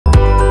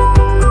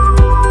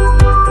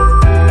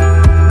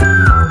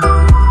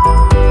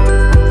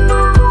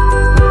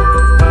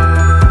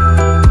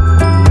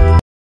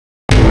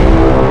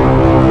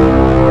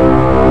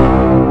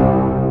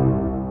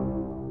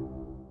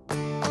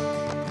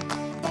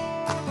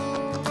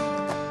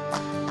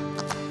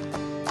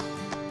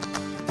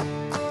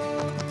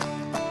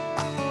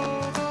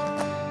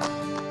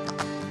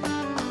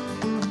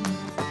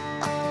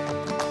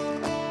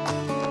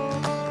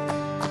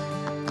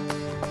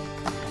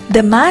The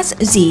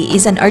Maschsee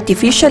is an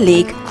artificial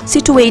lake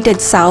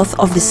situated south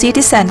of the city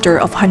center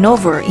of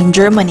Hannover in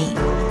Germany.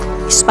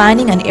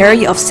 Spanning an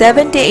area of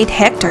 78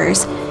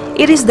 hectares,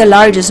 it is the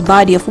largest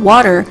body of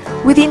water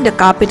within the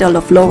capital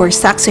of Lower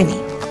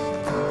Saxony.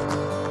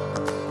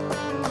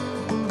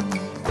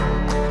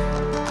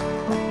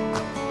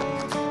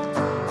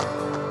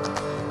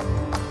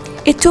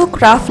 It took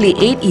roughly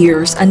 8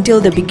 years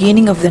until the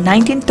beginning of the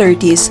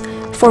 1930s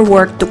for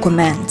work to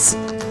commence.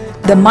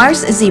 The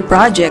Maschsee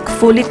project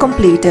fully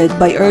completed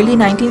by early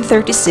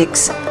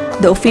 1936,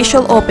 the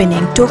official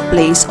opening took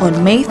place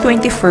on May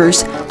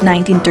 21,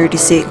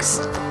 1936.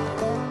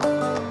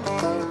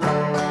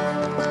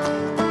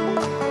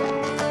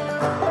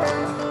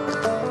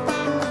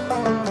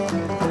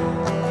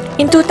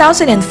 In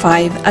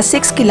 2005, a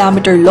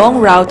 6-kilometer long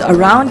route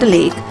around the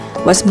lake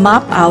was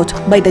mapped out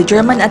by the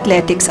German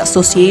Athletics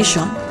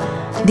Association.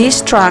 This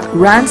track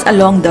runs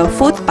along the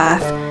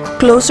footpath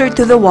closer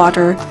to the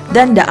water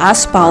than the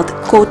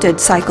asphalt-coated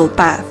cycle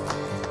path.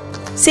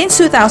 Since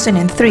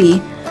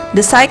 2003,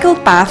 the cycle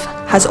path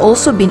has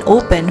also been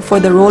open for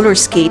the roller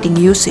skating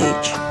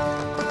usage.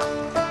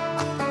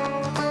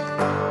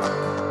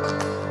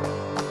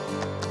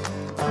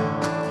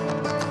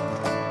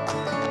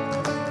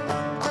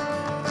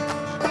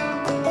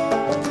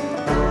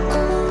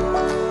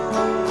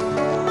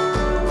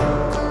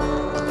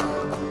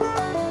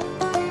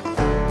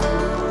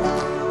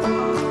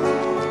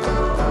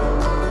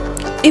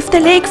 If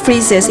the lake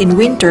freezes in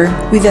winter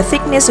with a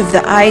thickness of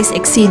the ice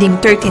exceeding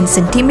 13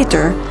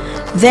 cm,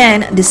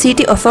 then the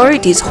city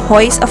authorities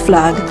hoist a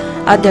flag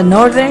at the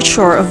northern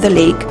shore of the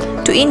lake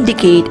to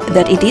indicate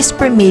that it is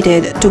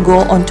permitted to go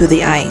onto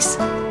the ice.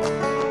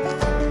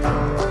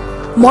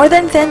 More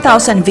than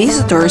 10,000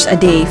 visitors a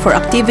day for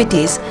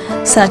activities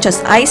such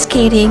as ice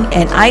skating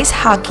and ice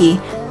hockey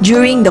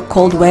during the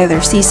cold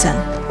weather season.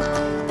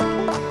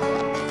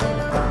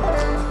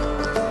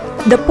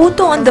 The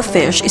Puto on the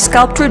fish is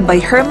sculptured by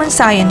Hermann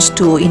Science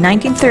II in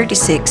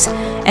 1936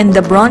 and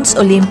the bronze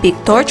Olympic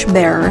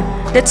torchbearer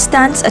that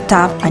stands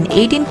atop an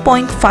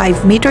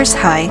 18.5 meters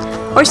high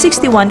or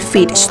 61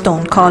 feet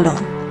stone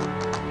column.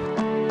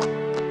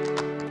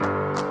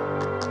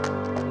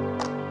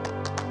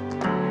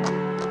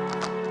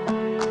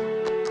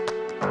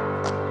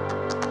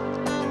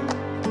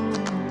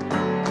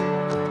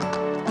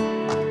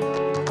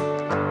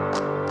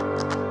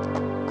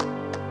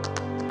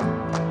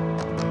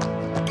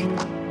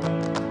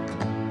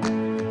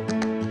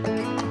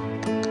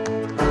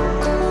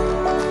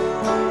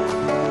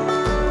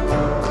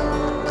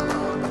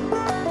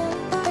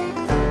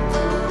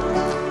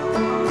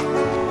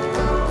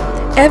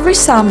 Every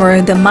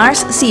summer, the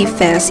Maschsee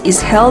Fest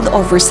is held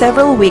over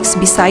several weeks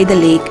beside the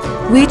lake,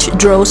 which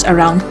draws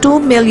around 2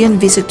 million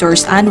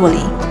visitors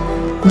annually.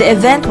 The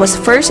event was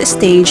first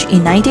staged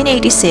in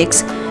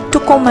 1986 to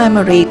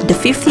commemorate the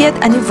 50th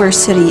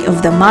anniversary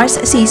of the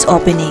Maschsee's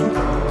opening.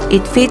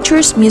 It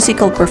features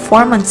musical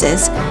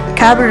performances,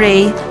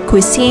 cabaret,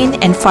 cuisine,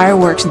 and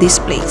fireworks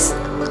displays.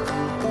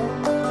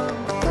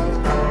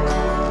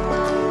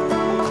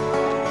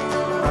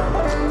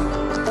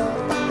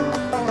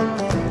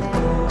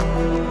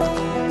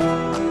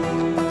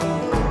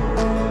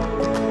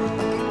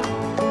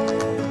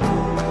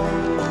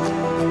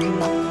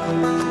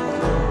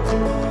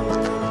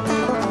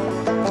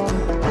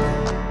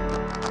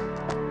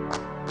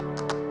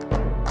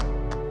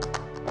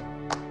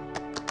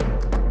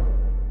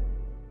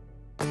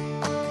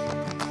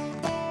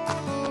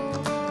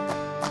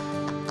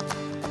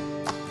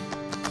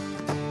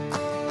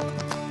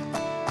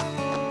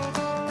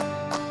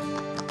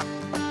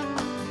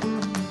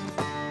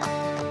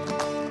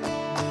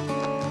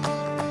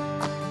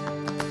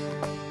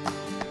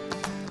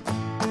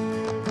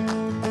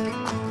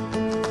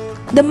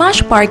 The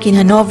Masch Park in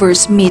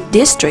Hannover's Mitte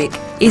district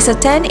is a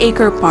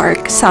 10-acre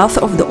park south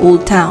of the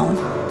Old Town.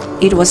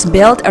 It was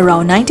built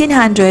around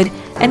 1900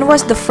 and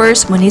was the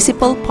first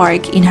municipal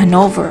park in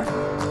Hannover.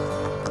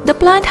 The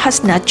plant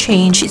has not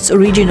changed its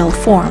original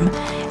form,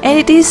 and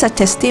it is a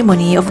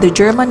testimony of the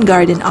German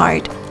garden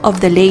art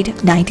of the late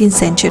 19th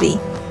century.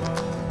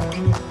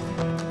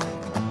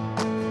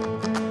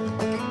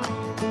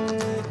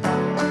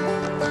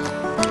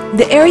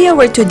 The area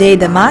where today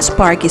the Masch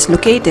Park is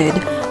located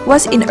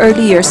was in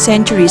earlier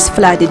centuries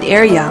flooded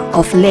area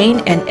of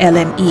Lane and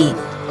LME.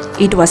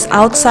 It was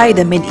outside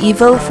the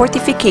medieval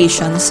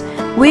fortifications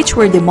which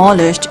were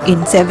demolished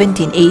in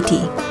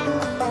 1780.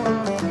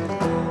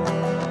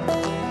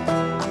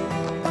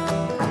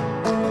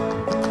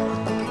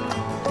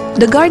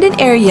 The garden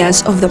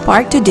areas of the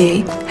park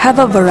today have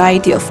a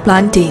variety of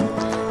planting,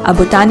 a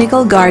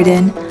botanical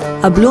garden,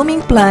 a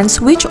blooming plants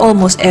which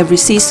almost every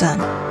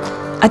season.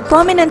 At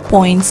prominent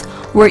points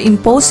were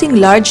imposing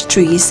large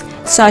trees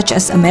such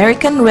as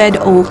American red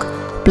oak,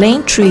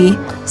 plane tree,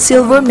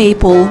 silver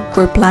maple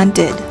were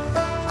planted.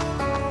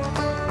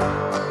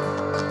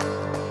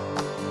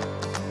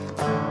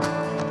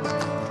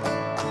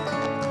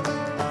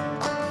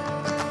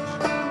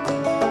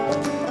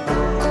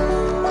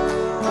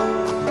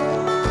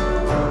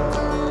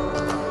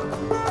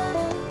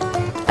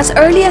 As As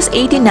early as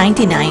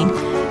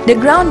 1899, the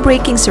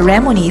groundbreaking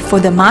ceremony for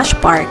the Masch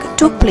Park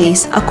took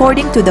place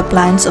according to the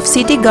plans of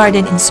City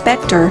Garden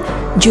Inspector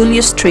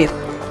Julius Tripp,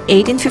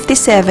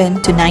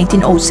 1857 to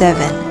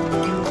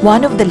 1907,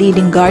 one of the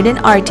leading garden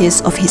artists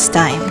of his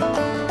time.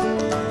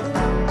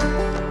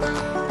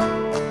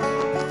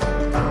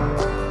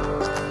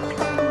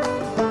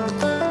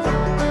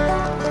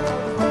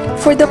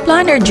 For the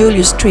planner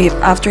Julius Tripp,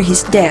 after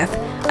his death,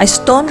 a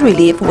stone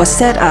relief was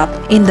set up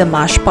in the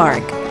Masch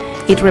Park.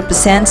 It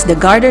represents the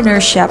gardener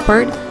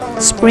shepherd,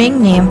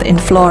 spring nymph, and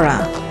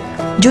flora.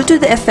 Due to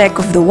the effect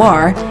of the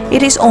war,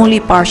 it is only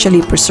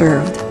partially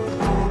preserved.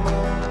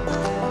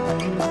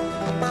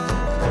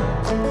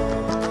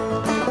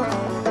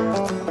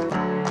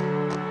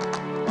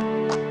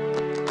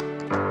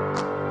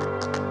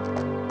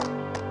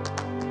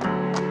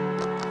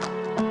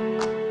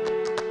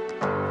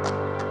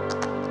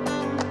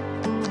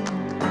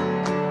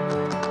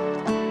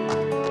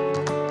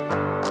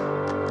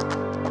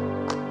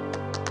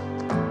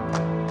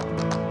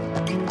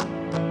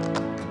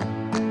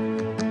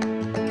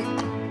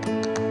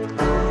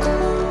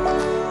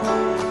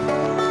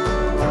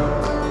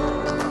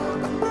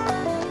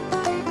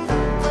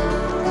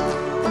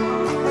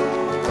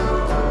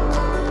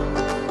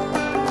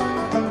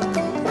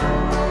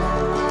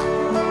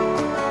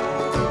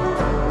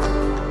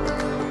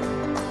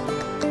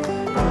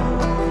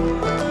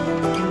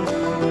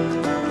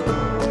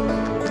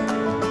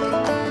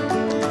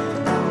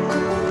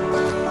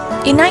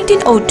 In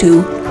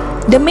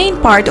 1902, the main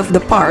part of the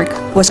park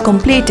was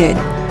completed,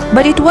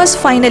 but it was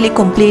finally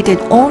completed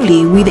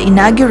only with the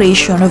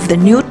inauguration of the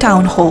new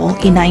town hall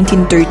in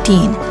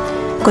 1913.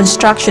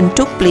 Construction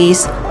took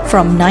place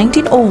from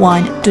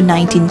 1901 to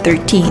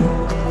 1913.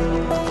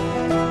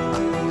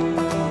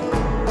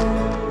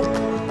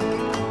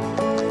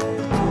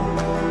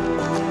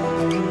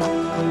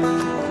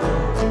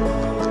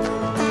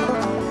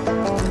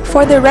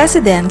 For the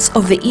residents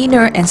of the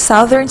inner and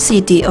southern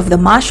city of the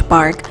Masch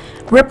Park,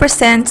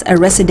 represents a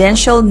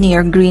residential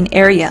near green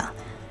area.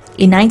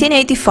 In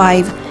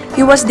 1985,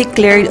 he was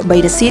declared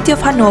by the city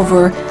of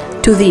Hannover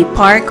to the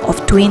Park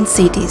of Twin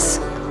Cities.